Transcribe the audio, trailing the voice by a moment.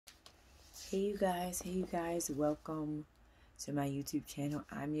Hey you guys, welcome to my YouTube channel.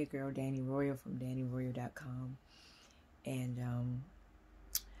 I'm your girl DanniRoyal from DanniRoyal.com. And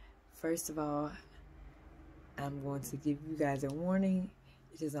first of all, I'm going to give you guys a warning.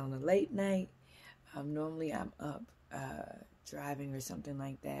 It is on a late night. Normally I'm up driving or something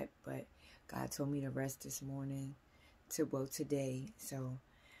like that, but God told me to rest this morning today. So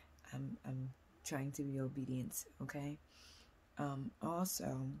I'm trying to be obedient, okay? I'm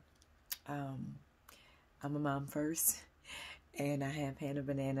a mom first, and I have Hannah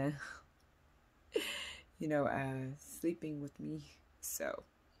Banana, sleeping with me. So,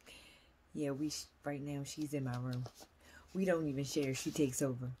 yeah, right now she's in my room. We don't even share. She takes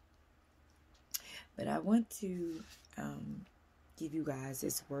over. But I want to give you guys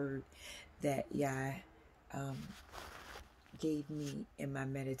this word that YAH gave me in my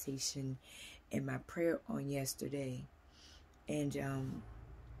meditation, in my prayer on yesterday. And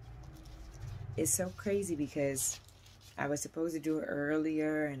it's so crazy because I was supposed to do it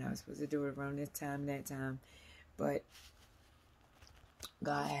earlier and I was supposed to do it around this time, that time. But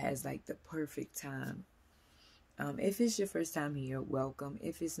God has like the perfect time. If it's your first time here, welcome.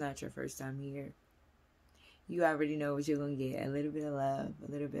 If it's not your first time here, you already know what you're going to get. A little bit of love, a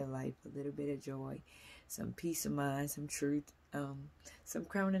little bit of life, a little bit of joy, some peace of mind, some truth, some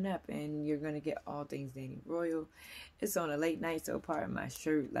crowning up. And you're going to get all things DanniRoyal. It's on a late night, so part of my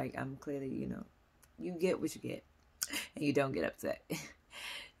shirt, like I'm clearly, you get what you get. And you don't get upset.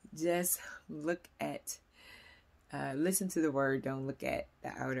 Just look at, listen to the word. Don't look at the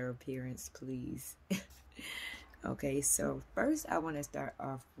outer appearance, please. Okay, so first I want to start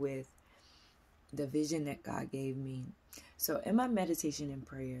off with the vision that God gave me. So in my meditation and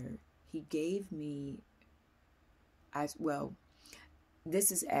prayer, He gave me,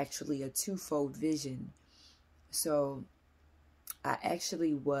 this is actually a twofold vision. So I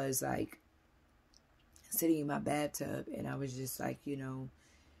actually was like sitting in my bathtub, and I was just like,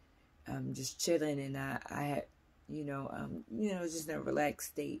 just chilling, and I had, just in a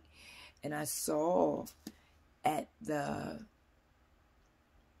relaxed state, and I saw at the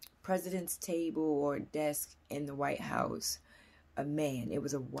president's table or desk in the White House a man. It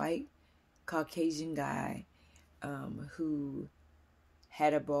was a white Caucasian guy who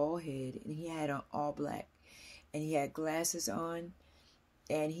had a bald head, and he had on all black, and he had glasses on,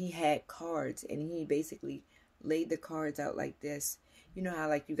 and he had cards, and he basically laid the cards out like this. You know how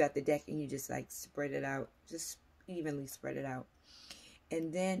like you got the deck and you just like spread it out, just evenly spread it out.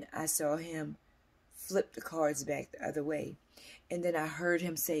 And then I saw him flip the cards back the other way. And then I heard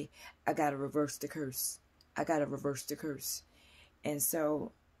him say, I got to reverse the curse. I got to reverse the curse. And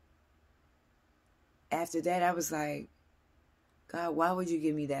so after that, I was like, God, why would you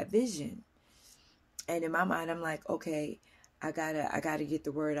give me that vision? And in my mind, I'm like, okay, I gotta get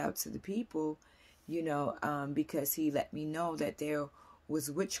the word out to the people, because He let me know that there was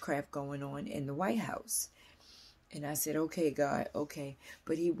witchcraft going on in the White House. And I said, okay, God, okay.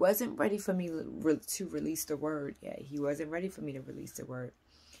 But He wasn't ready for me to release the word yet. He wasn't ready for me to release the word.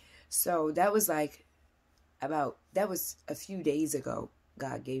 So that was that was a few days ago.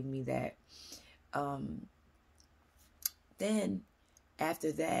 God gave me that. Then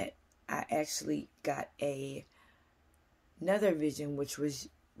after that, I actually got another vision, which was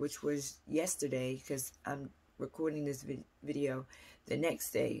yesterday, because I'm recording this video the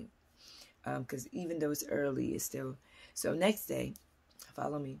next day, because even though it's early, it's still, so next day,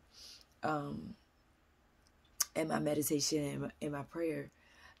 follow me, in my meditation, in my prayer,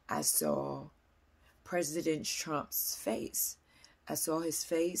 I saw President Trump's face. I saw his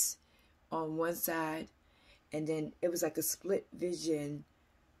face on one side, and then it was like a split vision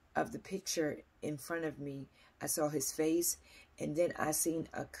of the picture in front of me. I saw his face, and then I seen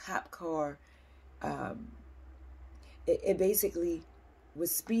a cop car. It basically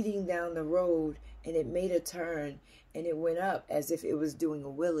was speeding down the road, and it made a turn, and it went up as if it was doing a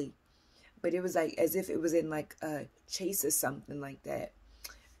wheelie. But it was like as if it was in like a chase or something like that.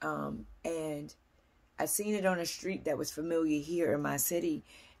 And I seen it on a street that was familiar here in my city.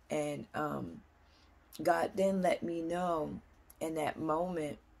 And God then let me know in that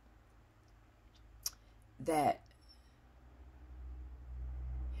moment that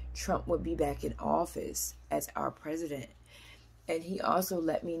Trump would be back in office as our president. And He also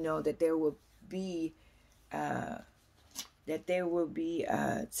let me know that there will be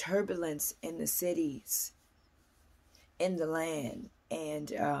turbulence in the cities, in the land.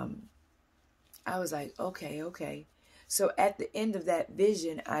 And I was like, okay. So at the end of that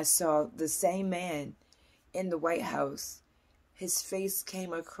vision, I saw the same man in the White House. His face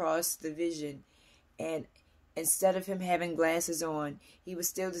came across the vision, and instead of him having glasses on, he was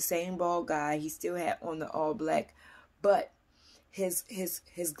still the same bald guy. He still had on the all black, but his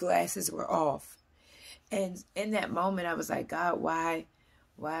glasses were off. And in that moment, I was like, God, why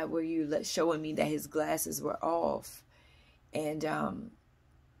were you showing me that his glasses were off? And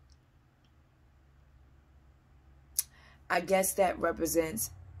I guess that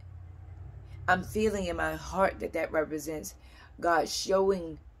represents, I'm feeling in my heart that represents God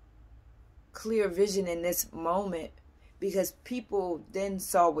showing clear vision in this moment, because people then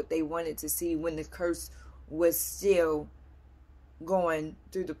saw what they wanted to see when the curse was still going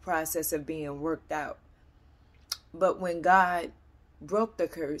through the process of being worked out. But when God broke the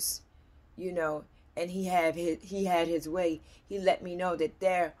curse, and he had his way, he let me know that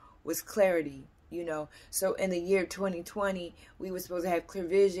there was clarity, So in the year 2020, we were supposed to have clear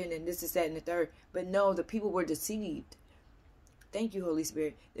vision and this, that, and the third. But no, the people were deceived. Thank you, Holy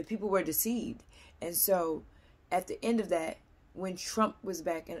Spirit. The people were deceived. And so at the end of that, when Trump was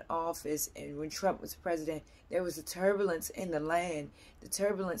back in office and when Trump was president, there was a turbulence in the land, the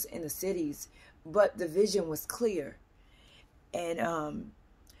turbulence in the cities, but the vision was clear. And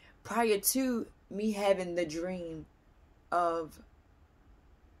prior to me having the dream the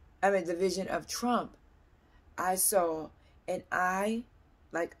vision of Trump, I saw an eye,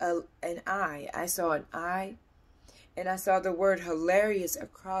 like an eye. I saw an eye, and I saw the word hilarious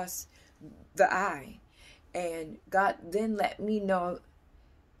across the eye. And God then let me know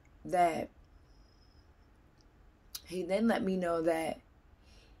that he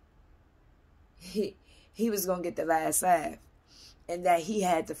was going to get the last laugh, and that he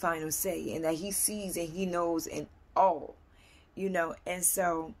had the final say, and that he sees and he knows in all, And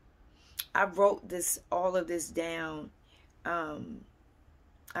so I wrote all of this down.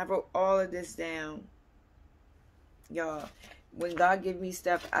 Y'all. When God give me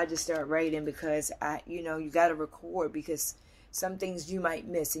stuff, I just start writing, because you got to record, because some things you might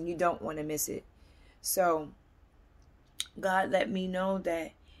miss and you don't want to miss it. So God let me know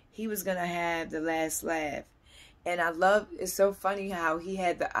that he was going to have the last laugh. And it's so funny how he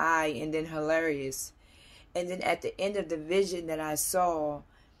had the eye and then hilarious. And then at the end of the vision that I saw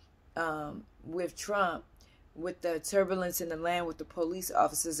with Trump, with the turbulence in the land, with the police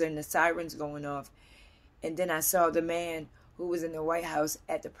officers and the sirens going off, and then I saw the man who was in the White House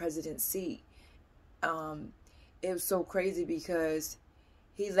at the president's seat. It was so crazy, because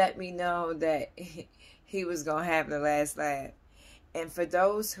he let me know that he was going to have the last laugh. And for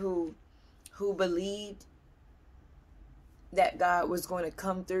those who believed that God was going to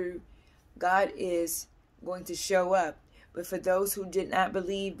come through, God is going to show up. But for those who did not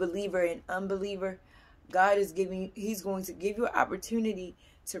believe, believer and unbeliever, God is he's going to give you an opportunity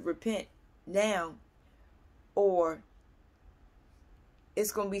to repent now, or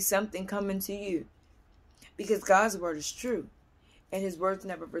it's going to be something coming to you, because God's word is true, and his words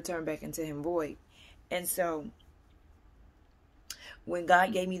never return back into him void. And so when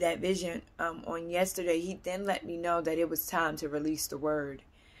God gave me that vision on yesterday, he then let me know that it was time to release the word.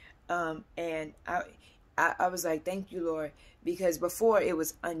 And I was like, thank you, Lord, because before it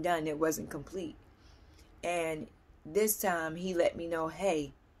was undone, it wasn't complete. And this time he let me know,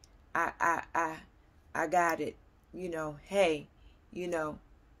 hey, I got it, hey,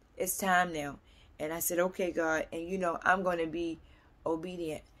 it's time now. And I said, okay, God, and I'm going to be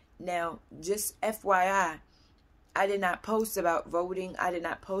obedient. Now, just FYI, I did not post about voting. I did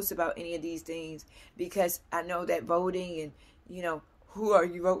not post about any of these things, because I know that voting and, who are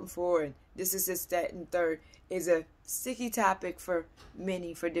you voting for, and this, that, and third is a sticky topic for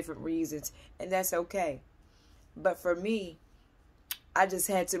many for different reasons, and that's okay. But for me, I just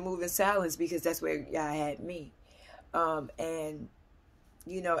had to move in silence, because that's where y'all had me. And,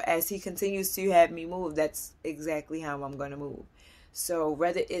 as he continues to have me move, that's exactly how I'm going to move. So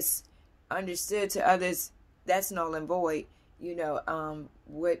whether it's understood to others, that's null and void.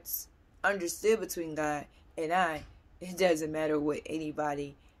 What's understood between God and I, it doesn't matter what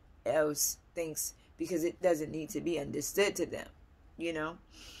anybody else thinks, because it doesn't need to be understood to them,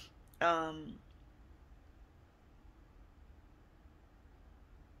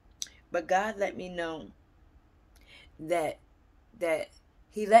 But God let me know that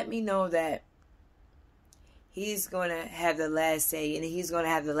he let me know that he's going to have the last say, and he's going to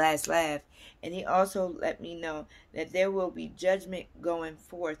have the last laugh. And he also let me know that there will be judgment going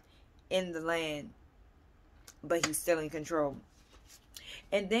forth in the land, but he's still in control.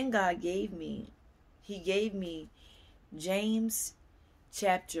 And then God gave me James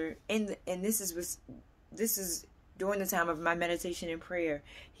chapter, and this is during the time of my meditation and prayer.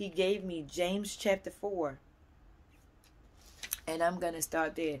 He gave me James chapter 4. And I'm going to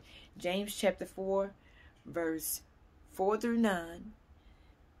start there. James chapter 4, verse 4 through 9,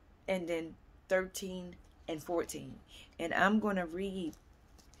 and then 13 and 14. And I'm going to read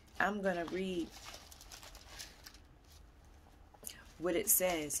what it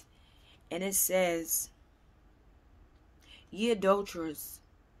says. And it says, "Ye adulterers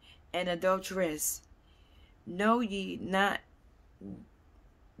and adulteress, know ye not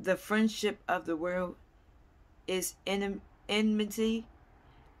the friendship of the world is enmity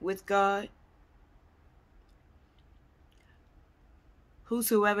with God?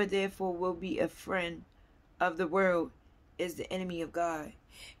 Whosoever therefore will be a friend of the world is the enemy of God."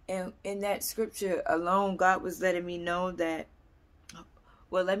 And in that scripture alone, God was letting me know that,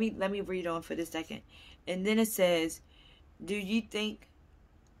 well, let me read on for the second. And then it says, "Do ye think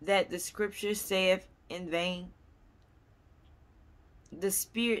that the scripture saith in vain, the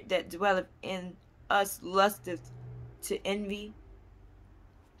spirit that dwelleth in us lusteth to envy?"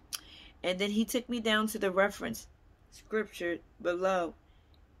 And then he took me down to the reference scripture below.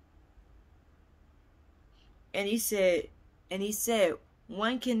 And he said,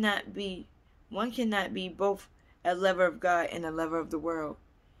 one cannot be both a lover of God and a lover of the world.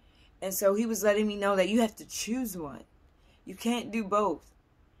 And so he was letting me know that you have to choose one. You can't do both.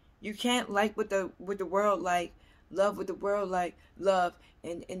 You can't like what the world like, love what the world like, love,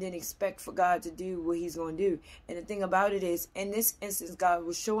 and then expect for God to do what he's going to do. And the thing about it is, in this instance, God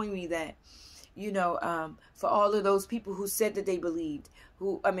was showing me that, for all of those people who said that they believed,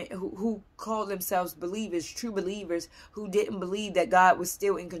 who called themselves believers, true believers, who didn't believe that God was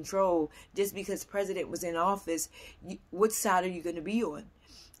still in control just because president was in office, which side are you going to be on?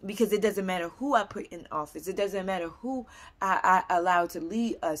 Because it doesn't matter who I put in office. It doesn't matter who I allow to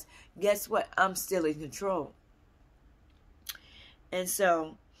lead us. Guess what? I'm still in control. And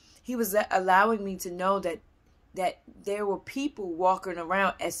so he was allowing me to know that there were people walking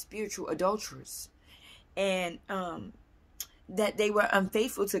around as spiritual adulterers. And that they were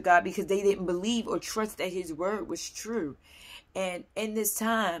unfaithful to God because they didn't believe or trust that his word was true. And in this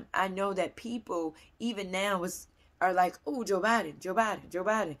time, I know that people, even now, are like, "Oh, Joe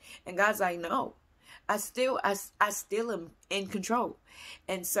Biden. And God's like, no, I still am in control.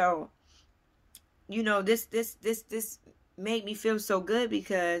 And so, this made me feel so good,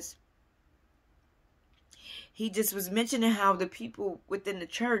 because he just was mentioning how the people within the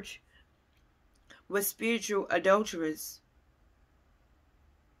church were spiritual adulterers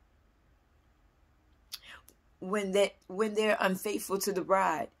when they're unfaithful to the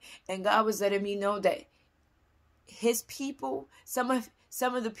bride. And God was letting me know that his people, some of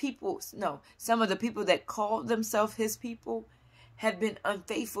the people that called themselves his people, have been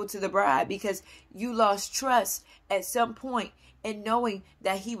unfaithful to the bride, because you lost trust at some point in knowing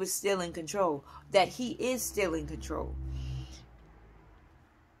that he was still in control, that he is still in control.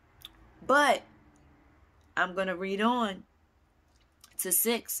 But I'm going to read on to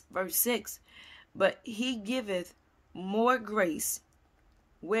verse 6. "But he giveth more grace,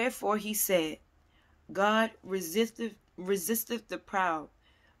 wherefore he said, God resisteth the proud,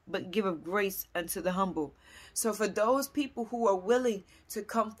 but giveth grace unto the humble." So for those people who are willing to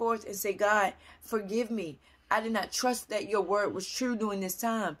come forth and say, "God, forgive me. I did not trust that your word was true during this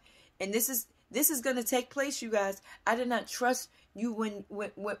time." And this is going to take place, you guys. I did not trust you when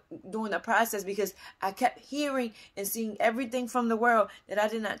during the process, because I kept hearing and seeing everything from the world that I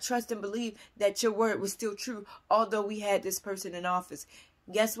did not trust and believe that your word was still true, although we had this person in office.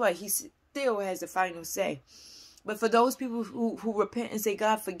 Guess what? He still has the final say. But for those people who repent and say,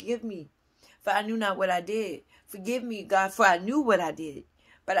 "God, forgive me, for I knew not what I did. Forgive me, God, for I knew what I did,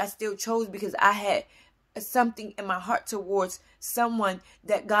 but I still chose because I had something in my heart towards someone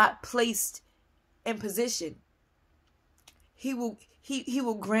that God placed in position." He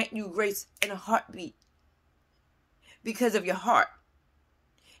will grant you grace in a heartbeat because of your heart.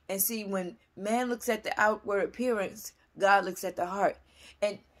 And see, when man looks at the outward appearance, God looks at the heart.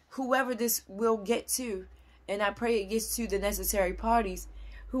 And whoever this will get to, and I pray it gets to the necessary parties,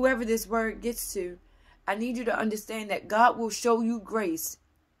 whoever this word gets to, I need you to understand that God will show you grace.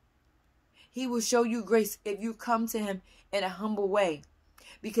 He will show you grace if you come to him in a humble way,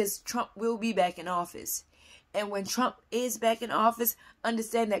 because Trump will be back in office. And when Trump is back in office,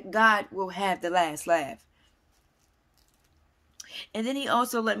 understand that God will have the last laugh. And then he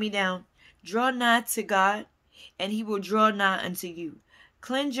also let me down, "Draw nigh to God, and he will draw nigh unto you.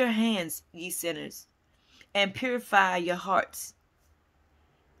 Cleanse your hands, ye sinners, and purify your hearts,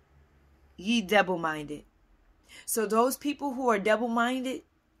 ye double-minded." So those people who are double-minded,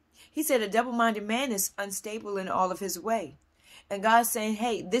 he said a double-minded man is unstable in all of his way. And God's saying,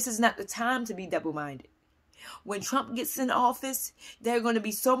 hey, this is not the time to be double-minded. When Trump gets in office, there are going to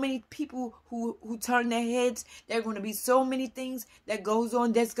be so many people who turn their heads. There are going to be so many things that goes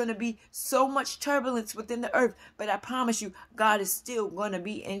on. There's going to be so much turbulence within the earth. But I promise you, God is still going to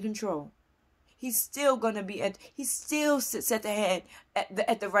be in control. He's still going to be he still sits at the head,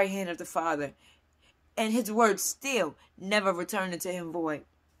 at the right hand of the Father. And his word still never returned unto him void.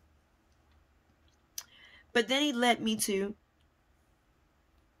 But then he led me to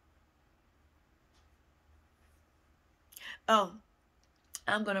I'm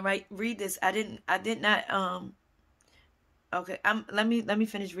gonna read this. I did not okay, let me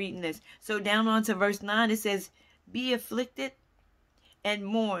finish reading this. So down on to verse 9, it says, be afflicted and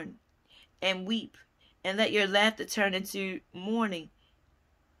mourn and weep, and let your laughter turn into mourning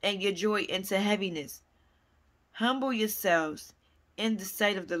and your joy into heaviness. Humble yourselves in the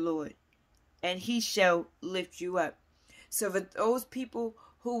sight of the Lord, and he shall lift you up. So for those people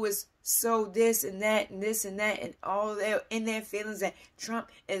who was so this and that and this and that and all their in their feelings that Trump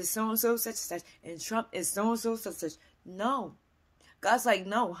is so and so such and such and Trump is so and so such and such. No. God's like,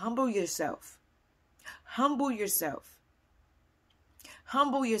 no, humble yourself. Humble yourself.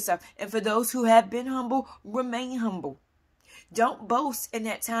 Humble yourself. And for those who have been humble, remain humble. Don't boast in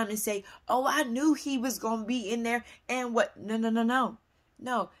that time and say, oh, I knew he was going to be in there and what. No.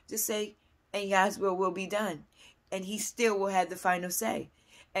 No, just say, and God's will be done. And he still will have the final say.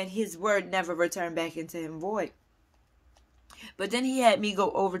 And his word never returned back into him void. But then he had me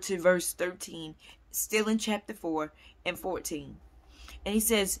go over to verse 13, still in chapter 4 and 14. And he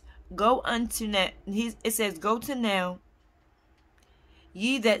says, go unto now. It says, go to now,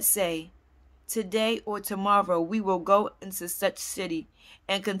 ye that say, today or tomorrow we will go into such city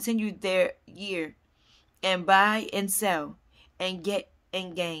and continue their year, and buy and sell, and get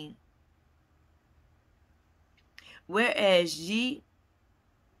and gain. Whereas ye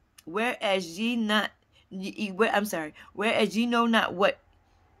know not what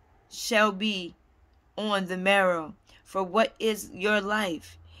shall be on the morrow. For what is your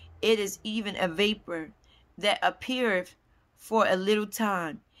life? It is even a vapor that appeareth for a little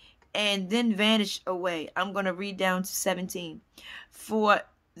time, and then vanish away. I'm going to read down to 17. For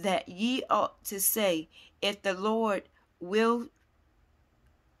that ye ought to say, if the Lord will,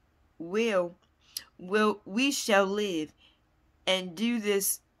 we shall live and do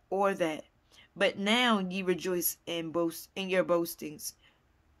this or that. But now ye rejoice and boast in your boastings.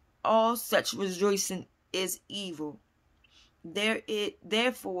 All such rejoicing is evil.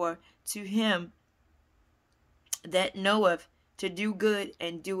 Therefore to him that knoweth to do good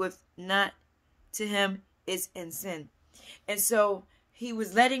and doeth not, to him is in sin. And so he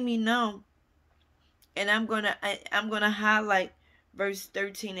was letting me know, and I'm gonna highlight verse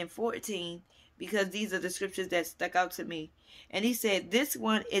 13 and 14 because these are the scriptures that stuck out to me. And he said, this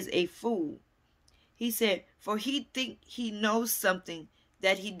one is a fool. He said, for he think he knows something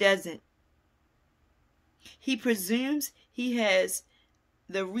that he doesn't. He presumes he has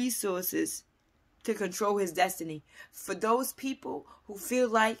the resources to control his destiny. For those people who feel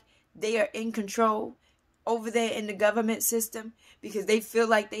like they are in control over there in the government system because they feel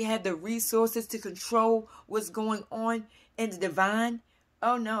like they have the resources to control what's going on in the divine,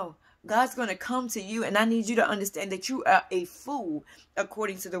 oh no. God's going to come to you, and I need you to understand that you are a fool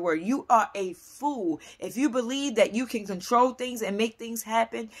according to the word. You are a fool. If you believe that you can control things and make things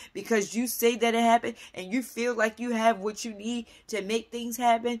happen because you say that it happened and you feel like you have what you need to make things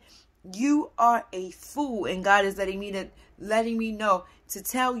happen, you are a fool. And God is letting me know to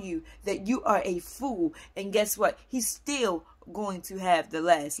tell you that you are a fool. And guess what? He's still going to have the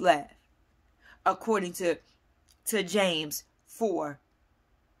last laugh according to James 4:13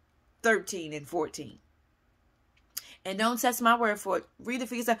 and 14. And don't test my word for it. Read it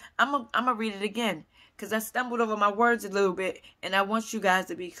for yourself. I'm gonna read it again because I stumbled over my words a little bit and I want you guys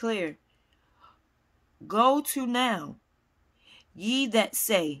to be clear. Go to now, ye that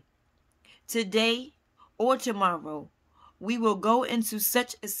say, today or tomorrow we will go into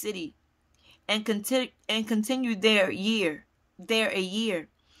such a city and continue there a year,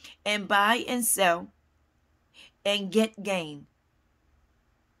 and buy and sell and get gain.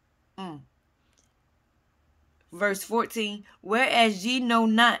 Verse 14, whereas ye know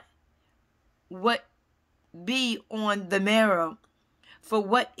not what be on the morrow, for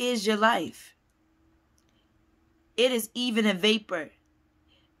what is your life? It is even a vapor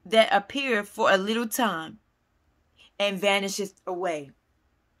that appeareth for a little time and vanisheth away.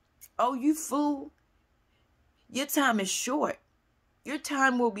 Oh, you fool. Your time is short. Your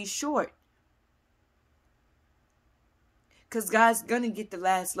time will be short. Because God's going to get the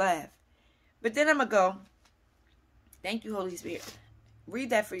last laugh. But then I'm going to go. Thank you, Holy Spirit. Read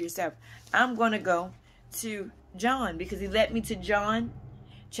that for yourself. I'm going to go to John, because he led me to John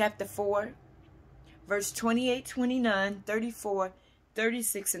chapter 4, verse 28, 29, 34,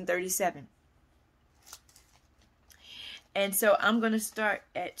 36, and 37. And so I'm going to start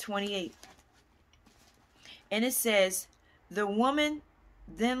at 28. And it says, the woman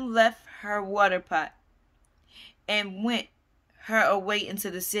then left her water pot and went her away into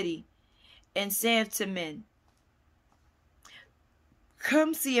the city, and said to men,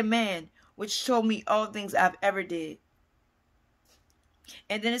 come see a man which told me all things I've ever did.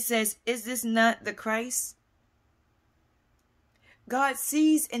 And then it says, is this not the Christ? God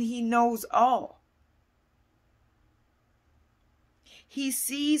sees and he knows all. He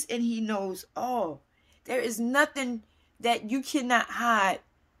sees and he knows all. There is nothing that you cannot hide.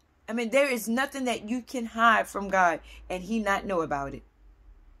 I mean, there is nothing that you can hide from God and he not know about it.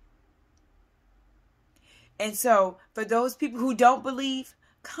 And so, for those people who don't believe,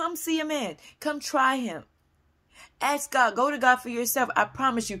 come see a man. Come try him. Ask God. Go to God for yourself. I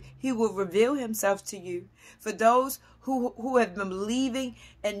promise you, he will reveal himself to you. For those who have been believing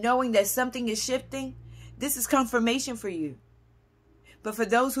and knowing that something is shifting, this is confirmation for you. But for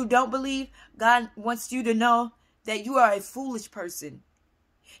those who don't believe, God wants you to know that you are a foolish person.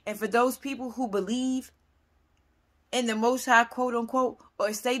 And for those people who believe in the Most High, quote unquote,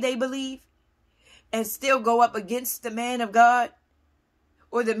 or say they believe, and still go up against the man of God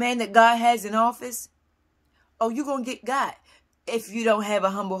or the man that God has in office, oh, you're going to get got if you don't have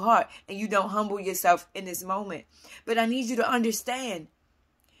a humble heart and you don't humble yourself in this moment. But I need you to understand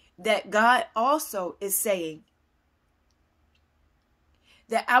that God also is saying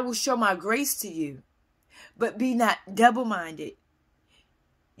that I will show my grace to you, but be not double-minded.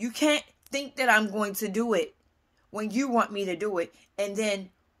 You can't think that I'm going to do it when you want me to do it, and then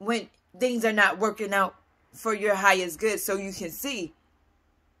when things are not working out for your highest good, so you can see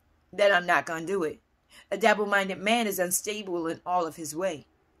that I'm not going to do it. A double-minded man is unstable in all of his way.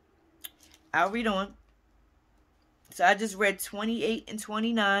 I'll read on. So I just read 28 and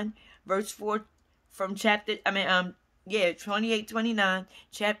 29, verse 4 from 28, 29,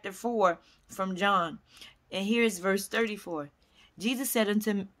 chapter 4 from John. And here's verse 34. Jesus said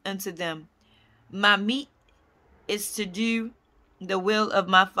unto them, my meat is to do the will of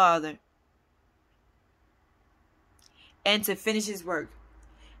my Father, and to finish his work.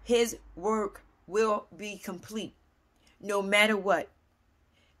 His work will be complete, no matter what.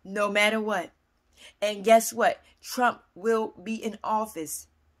 No matter what. And guess what? Trump will be in office.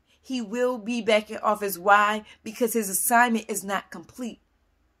 He will be back in office. Why? Because his assignment is not complete.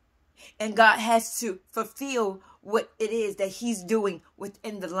 And God has to fulfill what it is that he's doing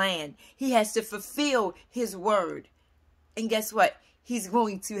within the land. He has to fulfill his word. And guess what? He's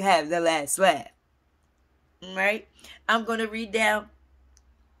going to have the last laugh. All right? I'm going to read down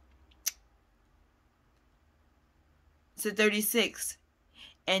to 36.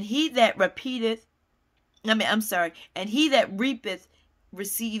 And he that reapeth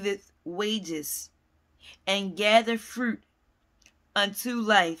receiveth wages, and gather fruit unto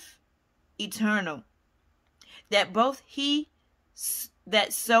life eternal, that both he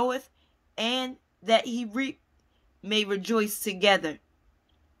that soweth and that he reap may rejoice together.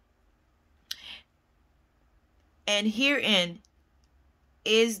 And herein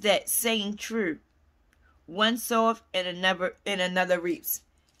is that saying true, one soweth and another reaps.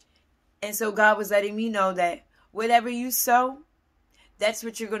 And so God was letting me know that whatever you sow, that's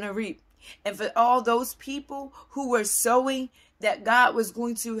what you're going to reap. And for all those people who were sowing that God was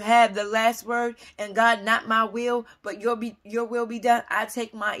going to have the last word, and God, not my will, but your will be done. I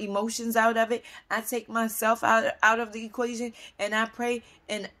take my emotions out of it. I take myself out of the equation, and I pray,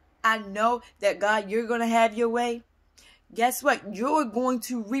 and I know that God, you're going to have your way. Guess what? You're going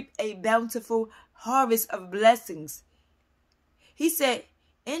to reap a bountiful harvest of blessings. He said,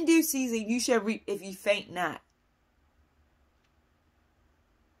 in due season you shall reap if you faint not.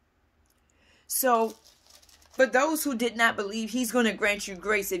 So, for those who did not believe, he's going to grant you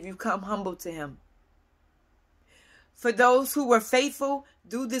grace if you come humble to him. For those who were faithful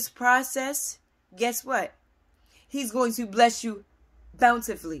through this process, guess what? He's going to bless you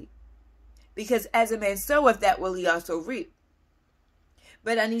bountifully. Because as a man soweth, that will he also reap.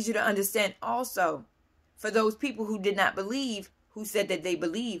 But I need you to understand also, for those people who did not believe, who said that they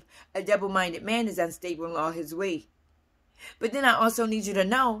believe, a double-minded man is unstable in all his way. But then I also need you to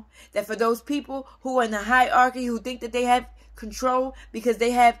know that for those people who are in the hierarchy, who think that they have control because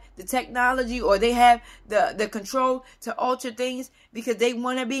they have the technology, or they have the control to alter things because they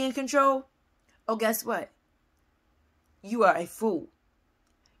want to be in control, oh, guess what? You are a fool.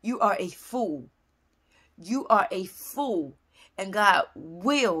 You are a fool. You are a fool. And God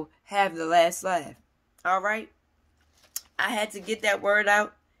will have the last laugh. All right? I had to get that word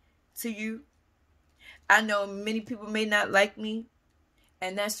out to you. I know many people may not like me,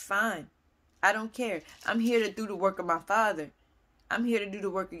 and that's fine. I don't care. I'm here to do the work of my Father. I'm here to do the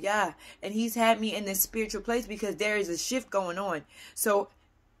work of YAH. And he's had me in this spiritual place because there is a shift going on. So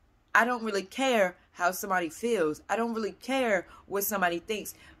I don't really care how somebody feels. I don't really care what somebody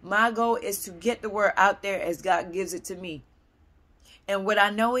thinks. My goal is to get the word out there as God gives it to me. And what I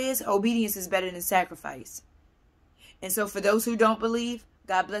know is obedience is better than sacrifice. And so for those who don't believe,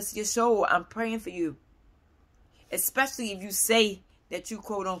 God bless your soul. I'm praying for you. Especially if you say that you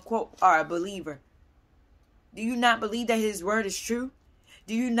quote unquote are a believer. Do you not believe that his word is true?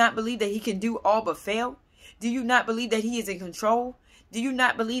 Do you not believe that he can do all but fail? Do you not believe that he is in control? Do you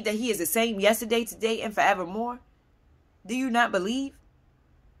not believe that he is the same yesterday, today, and forevermore? Do you not believe?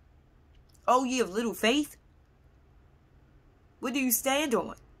 Oh, ye of little faith? What do you stand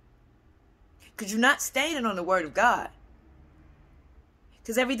on? Because you're not standing on the word of God.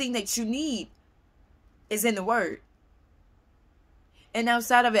 Because everything that you need is in the word. And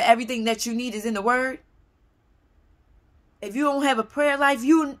outside of it, everything that you need is in the word. If you don't have a prayer life,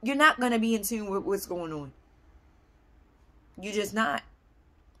 you're not going to be in tune with what's going on. You're just not.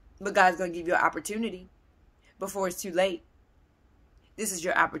 But God's going to give you an opportunity before it's too late. This is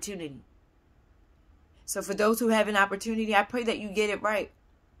your opportunity. So for those who have an opportunity, I pray that you get it right.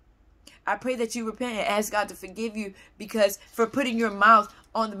 I pray that you repent and ask God to forgive you because for putting your mouth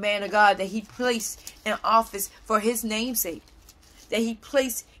on the man of God that he placed in office for his namesake. That he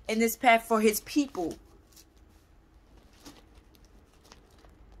placed in this path for his people.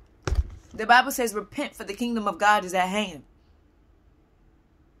 The Bible says repent for the kingdom of God is at hand.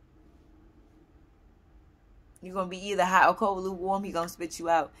 You're going to be either hot or cold, lukewarm. He's going to spit you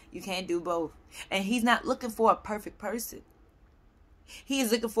out. You can't do both. And he's not looking for a perfect person. He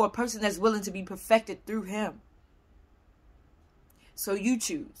is looking for a person that's willing to be perfected through him. So you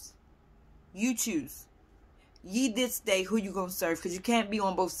choose. You choose. Ye this day who you going to serve because you can't be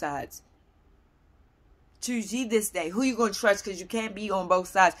on both sides. Choose ye this day who you going to trust because you can't be on both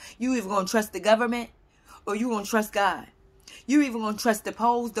sides. You either going to trust the government or you going to trust God. You either going to trust the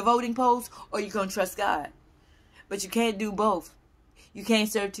polls, the voting polls, or you going to trust God. But you can't do both. You can't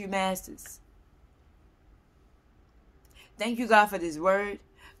serve two masters. Thank you, God, for this word.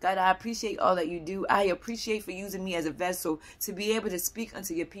 God, I appreciate all that you do. I appreciate for using me as a vessel to be able to speak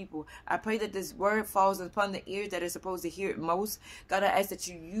unto your people. I pray that this word falls upon the ears that are supposed to hear it most. God, I ask that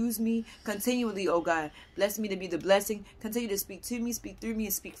you use me continually, oh God. Bless me to be the blessing. Continue to speak to me, speak through me,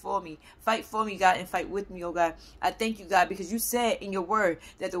 and speak for me. Fight for me, God, and fight with me, oh God. I thank you, God, because you said in your word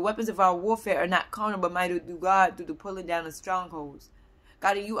that the weapons of our warfare are not carnal, but mighty through God, through the pulling down of strongholds.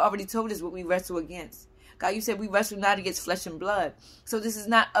 God, and you already told us what we wrestle against. God, you said we wrestle not against flesh and blood. So this is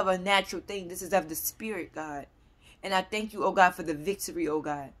not of a natural thing. This is of the spirit, God. And I thank you, oh God, for the victory, oh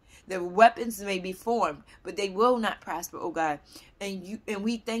God. The weapons may be formed, but they will not prosper, oh God. And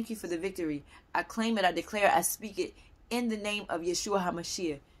we thank you for the victory. I claim it, I declare, I speak it in the name of Yeshua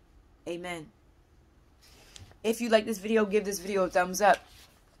HaMashiach. Amen. If you like this video, give this video a thumbs up.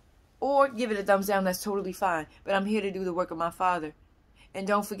 Or give it a thumbs down. That's totally fine. But I'm here to do the work of my Father. And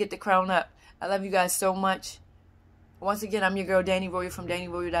don't forget to crown up. I love you guys so much. Once again, I'm your girl, DanniRoyal from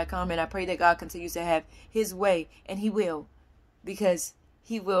DanniRoyal.com. And I pray that God continues to have his way. And he will. Because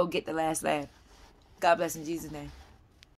he will get the last laugh. God bless in Jesus' name.